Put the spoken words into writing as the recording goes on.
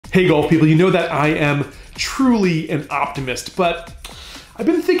Hey golf people, you know that I am truly an optimist, but I've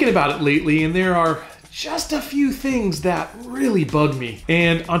been thinking about it lately and there are just a few things that really bug me.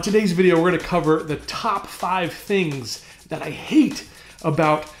 And on today's video, we're gonna cover the top 5 things that I hate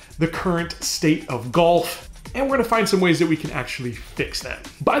about the current state of golf. And we're gonna find some ways that we can actually fix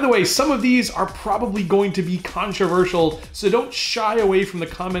that. By the way, some of these are probably going to be controversial, so don't shy away from the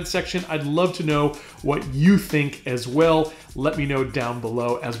comment section. I'd love to know what you think as well. Let me know down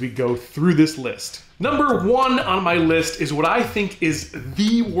below as we go through this list. Number 1 on my list is what I think is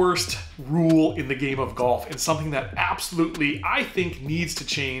the worst rule in the game of golf, and something that absolutely I think needs to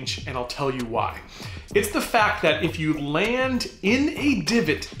change, and I'll tell you why. It's the fact that if you land in a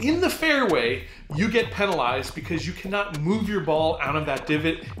divot in the fairway, you get penalized because you cannot move your ball out of that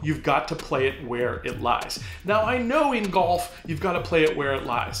divot. You've got to play it where it lies. Now, I know in golf, you've got to play it where it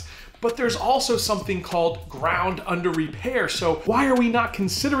lies, but there's also something called ground under repair. So why are we not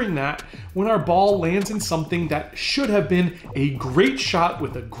considering that when our ball lands in something that should have been a great shot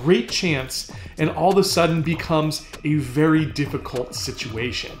with a great chance and all of a sudden becomes a very difficult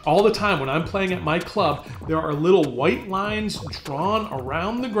situation? All the time when I'm playing at my club, there are little white lines drawn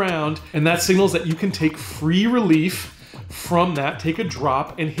around the ground, and that signals that you can take free relief from that, take a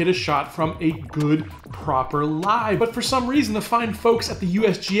drop and hit a shot from a good, proper lie. But for some reason, the fine folks at the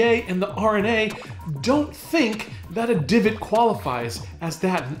USGA and the RNA don't think that a divot qualifies as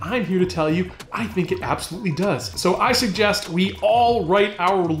that. And I'm here to tell you, I think it absolutely does. So I suggest we all write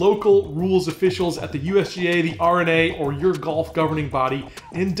our local rules officials at the USGA, the RNA, or your golf governing body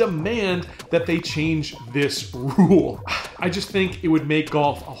and demand that they change this rule. I just think it would make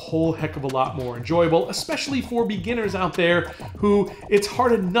golf a whole heck of a lot more enjoyable, especially for beginners out there who it's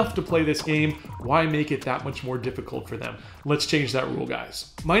hard enough to play this game. Why make it that much more difficult for them? Let's change that rule,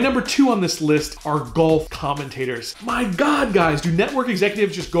 guys. My number 2 on this list are golf commentators. My God, guys, do network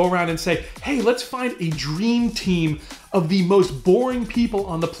executives just go around and say, hey, let's find a dream team of the most boring people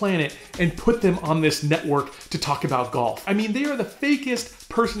on the planet and put them on this network to talk about golf? I mean, they are the fakest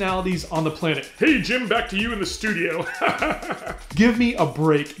personalities on the planet. Hey Jim, back to you in the studio. Give me a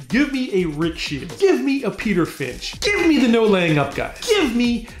break. Give me a Rick Shields. Give me a Peter Finch. Give me the no laying up guy. Give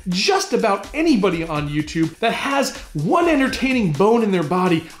me just about anybody on YouTube that has one entertaining bone in their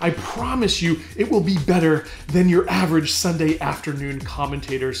body. I promise you it will be better than your average Sunday afternoon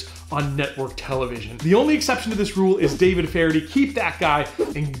commentators on network television. The only exception to this rule is David Faraday. Keep that guy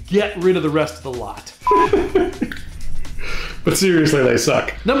and get rid of the rest of the lot. But seriously, they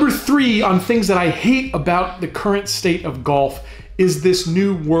suck. Number 3 on things that I hate about the current state of golf is this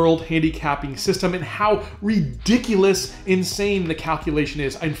new world handicapping system and how ridiculous, insane the calculation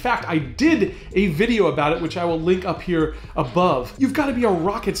is. In fact, I did a video about it, which I will link up here above. You've got to be a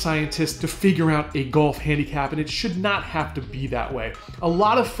rocket scientist to figure out a golf handicap, and it should not have to be that way. A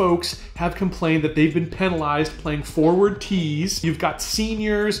lot of folks have complained that they've been penalized playing forward tees. You've got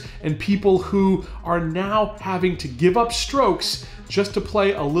seniors and people who are now having to give up strokes just to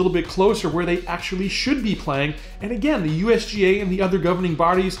play a little bit closer where they actually should be playing. And again, the USGA and the other governing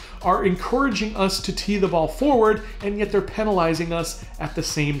bodies are encouraging us to tee the ball forward, and yet they're penalizing us at the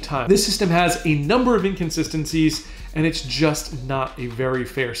same time. This system has a number of inconsistencies, and it's just not a very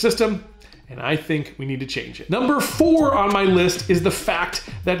fair system, and I think we need to change it. Number 4 on my list is the fact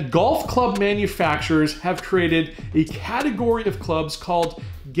that golf club manufacturers have created a category of clubs called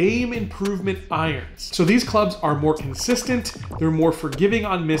game improvement irons. So these clubs are more consistent, they're more forgiving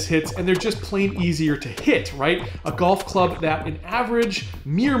on mishits, and they're just plain easier to hit, right? A golf club that an average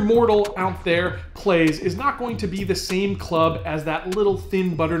mere mortal out there plays is not going to be the same club as that little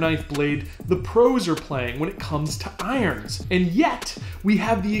thin butter knife blade the pros are playing when it comes to irons. And yet, we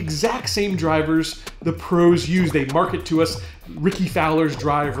have the exact same drivers the pros use. They market to us Ricky Fowler's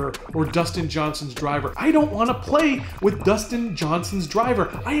driver or Dustin Johnson's driver. I don't want to play with Dustin Johnson's driver.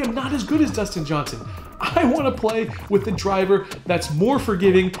 I am not as good as Dustin Johnson. I want to play with the driver that's more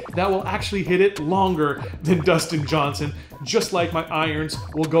forgiving, that will actually hit it longer than Dustin Johnson, just like my irons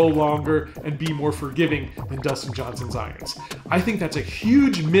will go longer and be more forgiving than Dustin Johnson's irons. I think that's a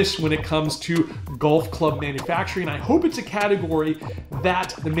huge miss when it comes to golf club manufacturing. I hope it's a category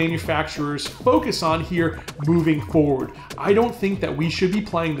that the manufacturers focus on here moving forward. I don't think that we should be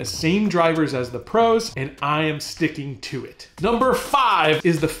playing the same drivers as the pros, and I am sticking to it. Number 5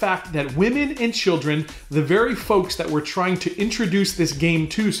 is the fact that women and children, the very folks that we're trying to introduce this game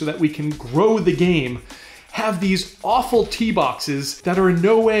to so that we can grow the game, have these awful tee boxes that are in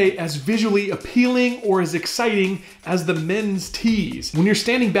no way as visually appealing or as exciting as the men's tees. When you're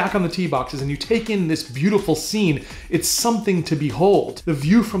standing back on the tee boxes and you take in this beautiful scene, it's something to behold. The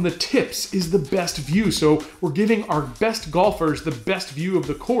view from the tips is the best view, so we're giving our best golfers the best view of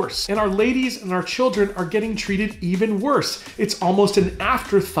the course. And our ladies and our children are getting treated even worse. It's almost an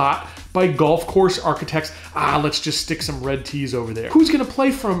afterthought by golf course architects. Let's just stick some red tees over there. Who's gonna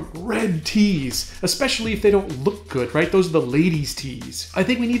play from red tees? Especially if they don't look good, right? Those are the ladies' tees. I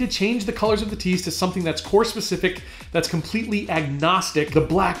think we need to change the colors of the tees to something that's course specific, that's completely agnostic. The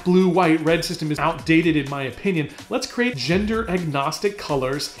black, blue, white, red system is outdated in my opinion. Let's create gender agnostic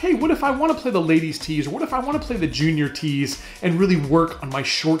colors. Hey, what if I wanna play the ladies' tees, or what if I wanna play the junior tees and really work on my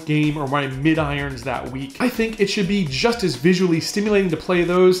short game or my mid irons that week? I think it should be just as visually stimulating to play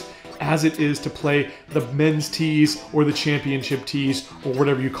those as it is to play the men's tees or the championship tees or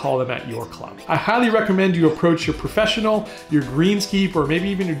whatever you call them at your club. I highly recommend you approach your professional, your greenskeeper, or maybe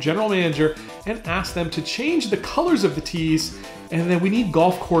even your general manager and ask them to change the colors of the tees. And then we need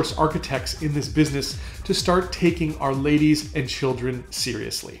golf course architects in this business to start taking our ladies and children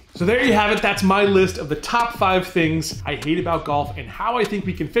seriously. So there you have it. That's my list of the top 5 things I hate about golf and how I think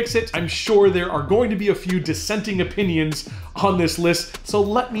we can fix it. I'm sure there are going to be a few dissenting opinions on this list, so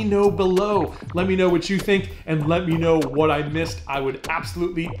let me know below. Let me know what you think and let me know what I missed. I would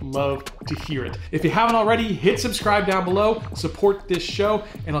absolutely love to hear it. If you haven't already, hit subscribe down below, support this show,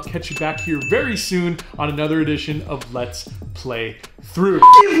 and I'll catch you back here very soon on another edition of Let's Play Through.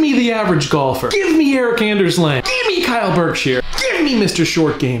 Give me the average golfer. Give me Eric Andersland. Give me Kyle Berkshire. Give me Mr.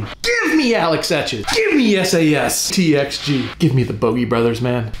 Short Game. Give me Alex Etches. Give me SAS TXG. Give me the Bogey Brothers,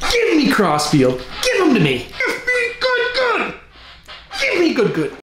 man. Give me Crossfield. Give them to me. Give me good. Give me good.